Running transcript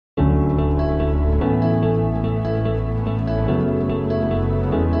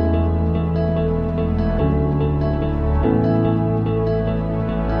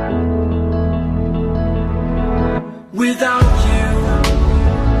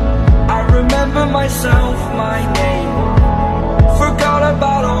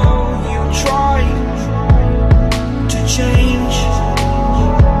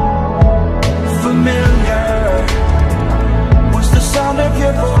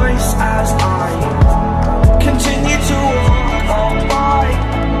voice as I continue to walk by.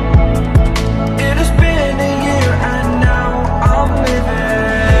 It has been a year and now I'm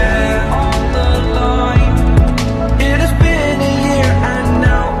living on the line. It has been a year and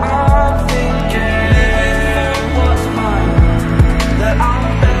now I'm thinking what's mine, that I'm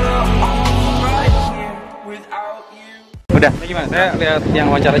better off right here without you. Udah, ini gimana? Saya lihat yang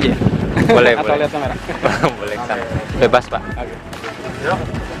wawancara aja ya? Boleh, atau boleh. lihat kamera? Boleh, sana. Bebas, Pak. Oke.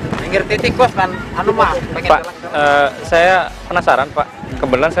 Pinggir titik bos kan, anu mah pengen Pak, jalan. saya penasaran, Pak.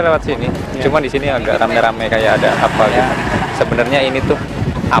 Kebetulan saya lewat sini. Ya. Cuma di sini agak rame-rame kayak ada apa Ya. gitu. Sebenarnya ini tuh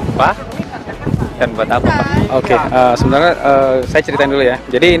apa dan buat apa, Pak? Oke, sebenarnya saya ceritain dulu ya.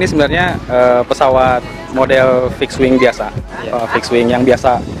 Jadi ini sebenarnya pesawat model fixed wing biasa, fixed wing yang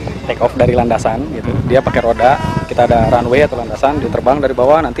biasa take off dari landasan gitu. Dia pakai roda, kita ada runway atau landasan, dia terbang dari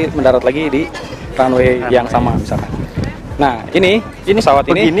bawah, nanti mendarat lagi di runway yang sama misalkan. Nah ini pesawat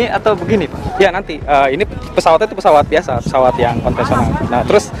Begini atau begini, Pak? ya nanti ini pesawatnya itu pesawat biasa, pesawat yang konvensional. Nah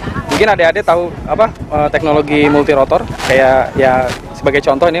terus mungkin adik-adik tahu apa teknologi multirotor kayak ya sebagai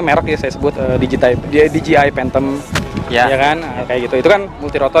contoh ini merek ya saya sebut DJI Phantom Ya. ya kan. Nah, kayak gitu itu kan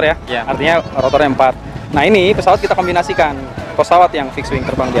multirotor ya, Ya. artinya rotornya 4. Nah ini pesawat kita kombinasikan pesawat yang fixed wing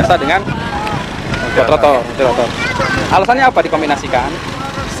terbang biasa dengan multirotor. Alasannya apa dikombinasikan?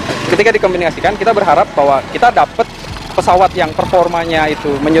 Ketika dikombinasikan kita berharap bahwa kita dapat pesawat yang performanya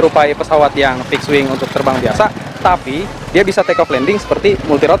itu menyerupai pesawat yang fixed wing untuk terbang biasa, tapi dia bisa take off landing seperti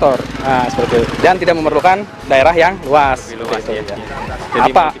multirotor. Nah, seperti itu. Dan tidak memerlukan daerah yang luas. Lebih luas, Seperti itu. ya.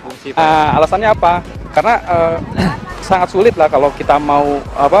 Jadi Apa? multifungsi, Pak. Alasannya apa? Karena sangat sulit lah kalau kita mau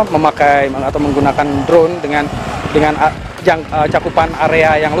memakai atau menggunakan drone dengan cakupan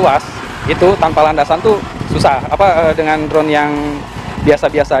area yang luas itu tanpa landasan tuh susah. Dengan drone yang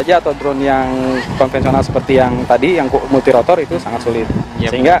biasa-biasa aja atau drone yang konvensional seperti yang tadi yang multirotor itu sangat sulit. Yep.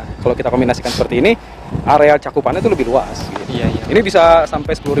 Sehingga kalau kita kombinasikan seperti ini area cakupannya itu lebih luas gitu. Iya, iya. Ini bisa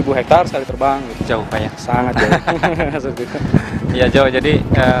sampai 10.000 hektar sekali terbang gitu. Jauh, Pak, ya? Sangat jauh. Seperti itu. Iya, jauh. Jadi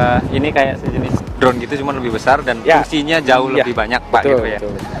ini kayak sejenis drone gitu, cuma lebih besar dan Ya. fungsinya jauh Iya. lebih banyak, Pak, Betul, gitu ya.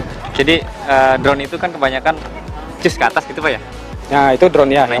 betul. Jadi drone itu kan kebanyakan cus ke atas gitu, Pak, ya? Nah itu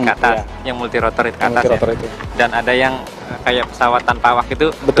drone ya Naik ke atas, ya, yang multirotor itu ke yang atas multirotor ya? itu. Dan ada yang kayak pesawat tanpa awak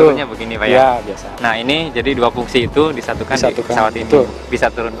itu Betul. turunnya begini, Pak, ya? Ya biasa. Nah ini jadi dua fungsi itu disatukan di Disatukan, pesawat ini. betul. Bisa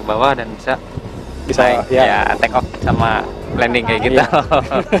turun ke bawah dan bisa naik, ya. ya take off sama landing kayak gitu. Iya.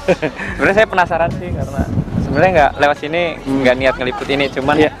 Sebenarnya saya penasaran sih karena sebenarnya nggak lewat sini nggak niat ngeliput ini,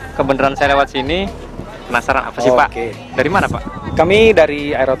 cuman Iya. kebenaran saya lewat sini penasaran apa sih, Pak? Oke. Dari mana, Pak? Kami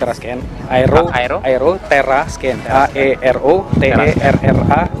dari AeroTerrascan, Aero Terrascan,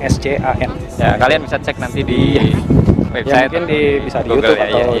 AeroTerrascan. Ya, kalian bisa cek nanti di Ya website. mungkin bisa di Google, YouTube ya,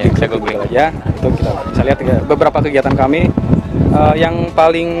 atau ya, di bisa Google googling. aja. Itu kita bisa lihat beberapa kegiatan kami. Yang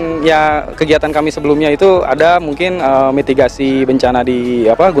paling ya kegiatan kami sebelumnya itu ada mungkin mitigasi bencana di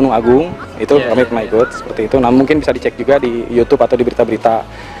Gunung Agung itu Iya, kami iya, pernah iya. ikut seperti itu. Nah mungkin bisa dicek juga di YouTube atau di berita-berita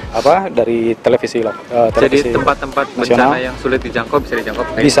dari televisi Jadi televisi tempat-tempat nasional. bencana yang sulit dijangkau bisa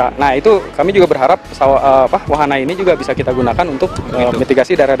dijangkau kayak Bisa. Nah itu kami juga berharap wahana ini juga bisa kita gunakan untuk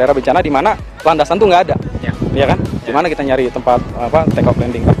mitigasi daerah-daerah bencana di mana landasan tuh nggak ada, Ya. ya kan? Gimana kita nyari tempat take off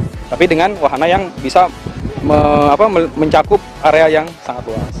landing, tapi dengan wahana yang bisa mencakup area yang sangat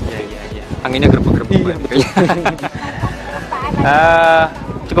luas. Iya. Anginnya gerbek-gerbek. Iya, Pak.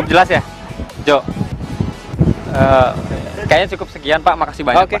 Cukup jelas ya, Jo. Kayaknya cukup sekian, Pak. Makasih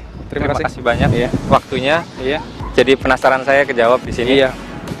banyak. Oke, Pak. terima kasih banyak Iya. waktunya. Iya. Jadi penasaran saya kejawab di sini. Iya.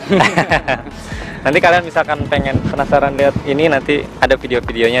 Nanti kalian misalkan pengen penasaran lihat ini, nanti ada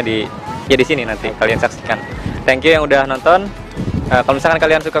video-videonya di sini nanti kalian saksikan. Thank you yang udah nonton. Kalau misalkan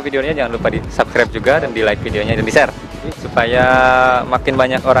kalian suka videonya, jangan lupa di subscribe juga dan di like videonya dan di share supaya makin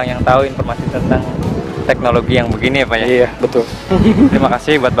banyak orang yang tahu informasi tentang teknologi yang begini ya, Pak, ya. Iya, betul. Terima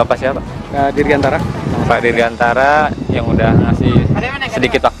kasih buat Bapak siapa? Dirgantara. Pak Dirgantara yang udah ngasih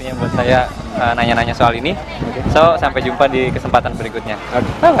sedikit waktunya buat saya nanya-nanya soal ini. So, sampai jumpa di kesempatan berikutnya.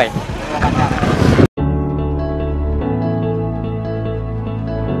 Bye.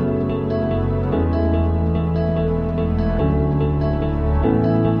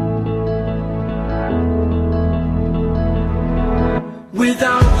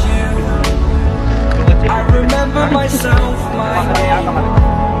 Without you, I remember myself, my name.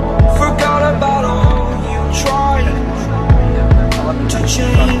 Forgot about all you tried to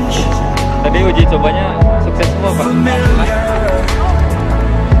change. Tadi uji cobanya sukses semua, Pak. Familiar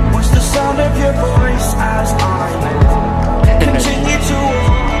was the sound of your voice as I continue to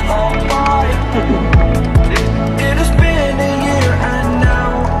walk by. It has been a year and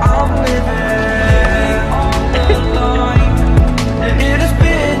now I'm living on the line. It has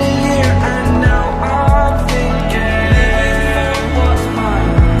been a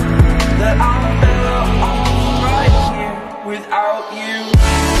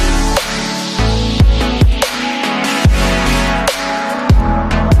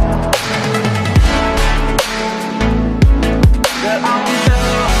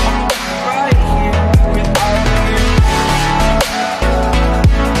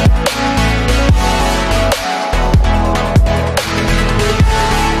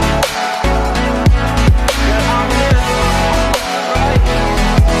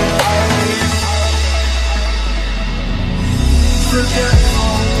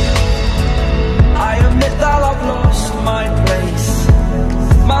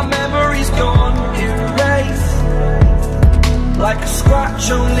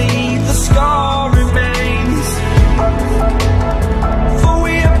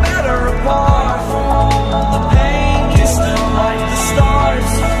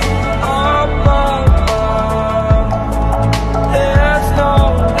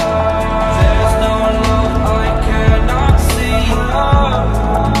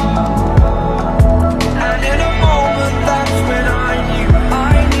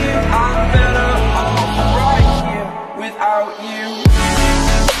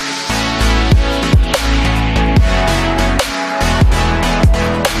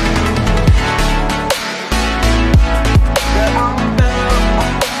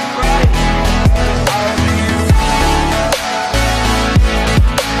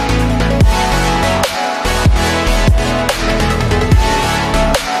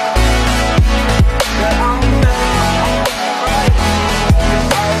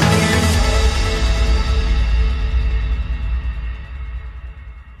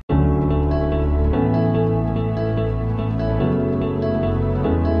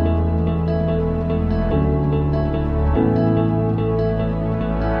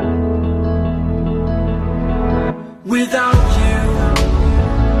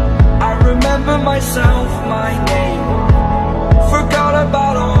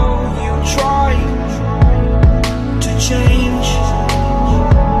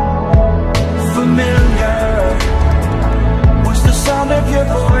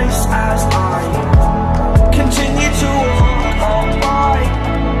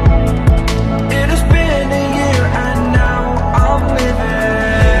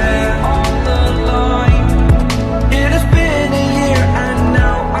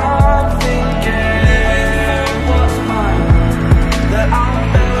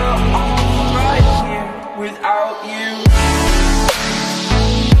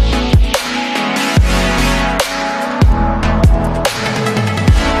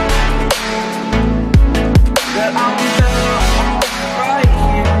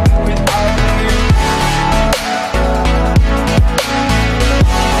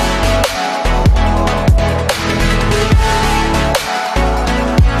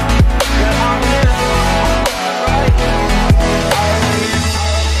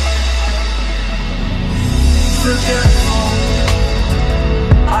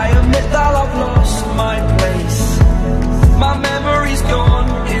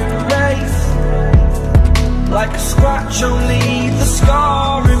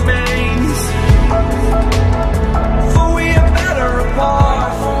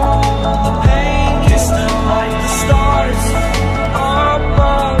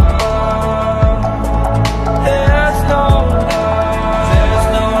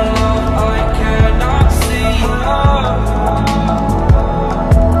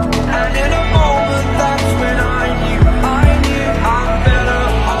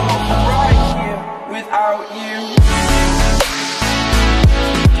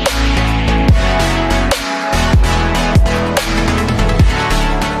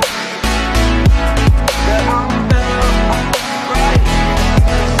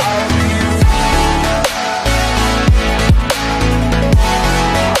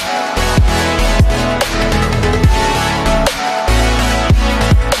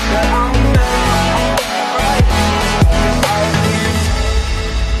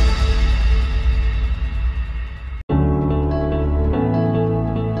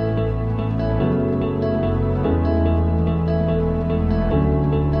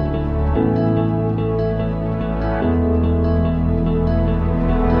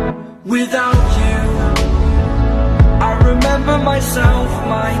myself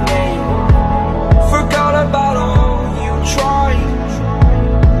my name. Forgot about all you tried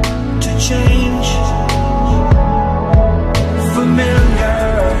to change.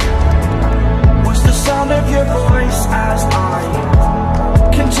 Familiar was the sound of your voice as I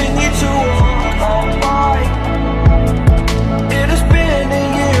continue to walk on by. It has been a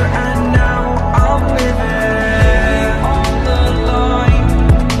year and now I'm living on the line.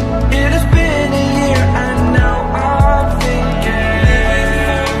 It has been a year and now I'm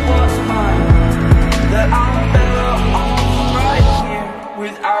thinking what's mine, that I'm better off right here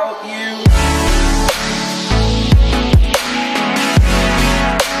without you.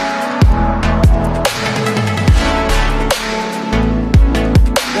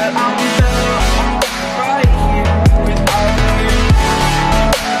 That I'm better off right here without you.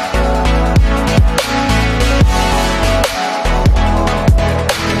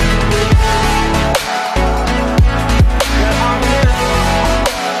 That I'm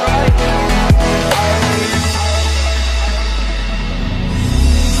better off right here without you.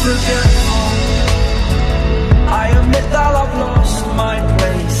 Forgetful, I admit that I've lost my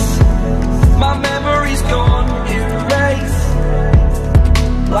place. My memory's gone erased.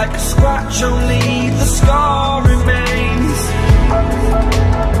 Like a scratch, only the scar